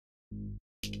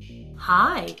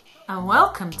Hi, and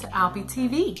welcome to Alby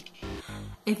TV.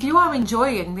 If you are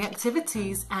enjoying the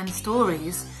activities and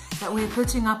stories that we're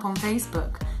putting up on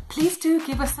Facebook, please do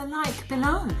give us a like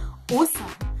below. Also,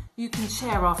 you can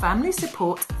share our family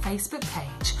support Facebook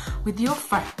page with your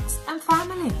friends and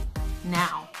family.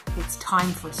 Now, it's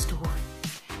time for a story.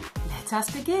 Let us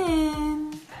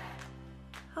begin.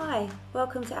 Hi,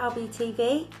 welcome to Alby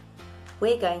TV.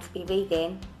 We're going to be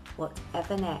reading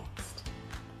Whatever Next.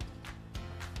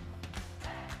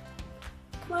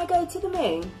 Can I go to the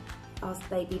moon? Asked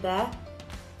Baby Bear.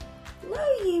 No,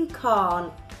 you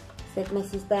can't, said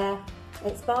Mrs. Bear.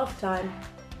 It's bath time.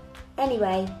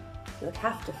 Anyway, you would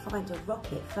have to find a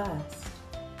rocket first.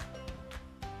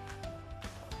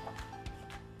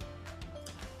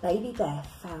 Baby Bear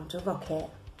found a rocket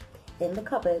in the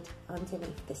cupboard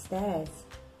underneath the stairs.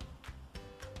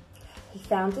 He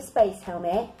found a space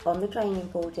helmet on the draining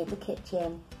board in the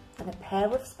kitchen and a pair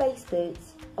of space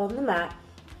boots on the mat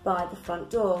by the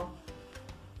front door.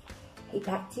 He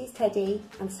packed his teddy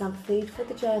and some food for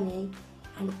the journey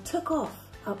and took off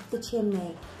up the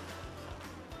chimney.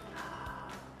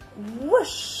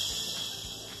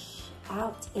 Whoosh!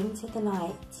 Out into the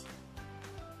night.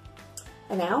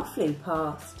 An owl flew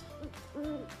past.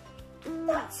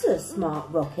 That's a smart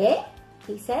rocket,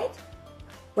 he said.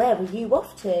 Where are you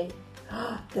off to?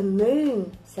 The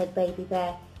moon, said Baby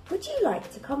Bear. Would you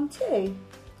like to come too?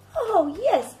 Oh,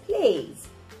 yes, please,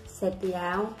 said the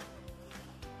owl.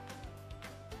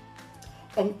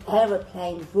 An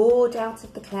aeroplane roared out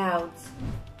of the clouds.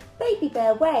 Baby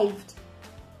Bear waved,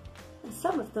 and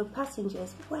some of the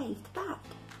passengers waved back.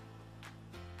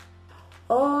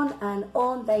 On and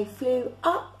on they flew,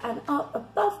 up and up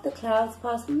above the clouds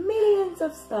past millions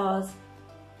of stars,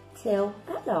 till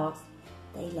at last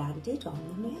they landed on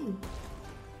the moon.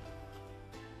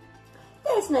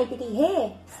 There's nobody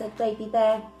here, said Baby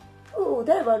Bear. Oh,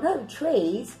 there are no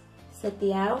trees, said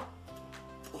the owl.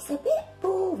 It's a bit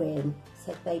boring,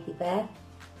 said Baby Bear.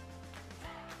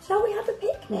 Shall we have a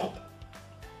picnic?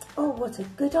 Oh, what a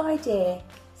good idea,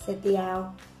 said the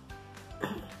owl.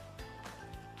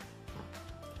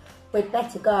 We'd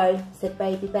better go, said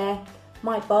Baby Bear.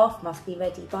 My bath must be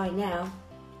ready by now.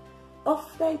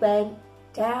 Off they went,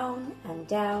 down and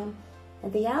down,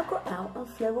 and the owl got out and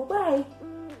flew away.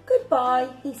 Goodbye,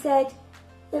 he said.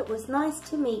 It was nice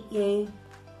to meet you.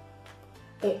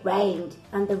 It rained,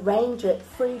 and the rain dripped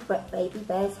through Baby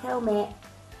Bear's helmet.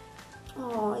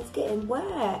 Oh, it's getting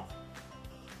wet.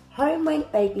 Home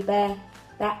went Baby Bear,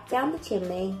 back down the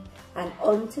chimney and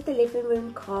onto the living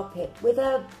room carpet with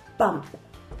a bump.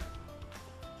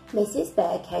 Mrs.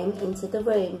 Bear came into the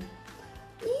room.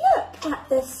 Look at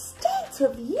the state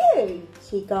of you,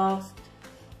 she gasped,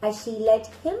 as she led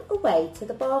him away to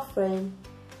the bathroom.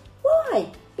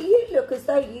 Why, you look as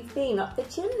though you've been up the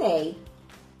chimney.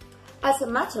 As a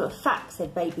matter of fact,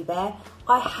 said Baby Bear,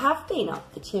 I have been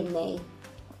up the chimney.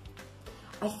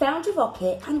 I found a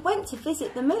rocket and went to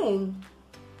visit the moon.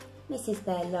 Mrs.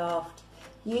 Bear laughed.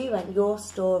 You and your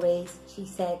stories, she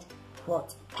said.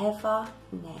 Whatever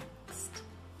next?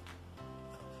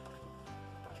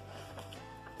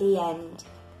 The end.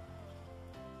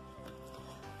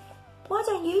 Why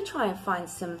don't you try and find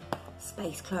some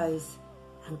space clothes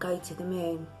and go to the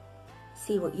moon?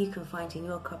 See what you can find in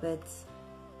your cupboards.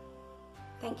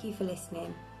 Thank you for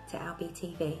listening to Alby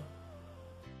TV.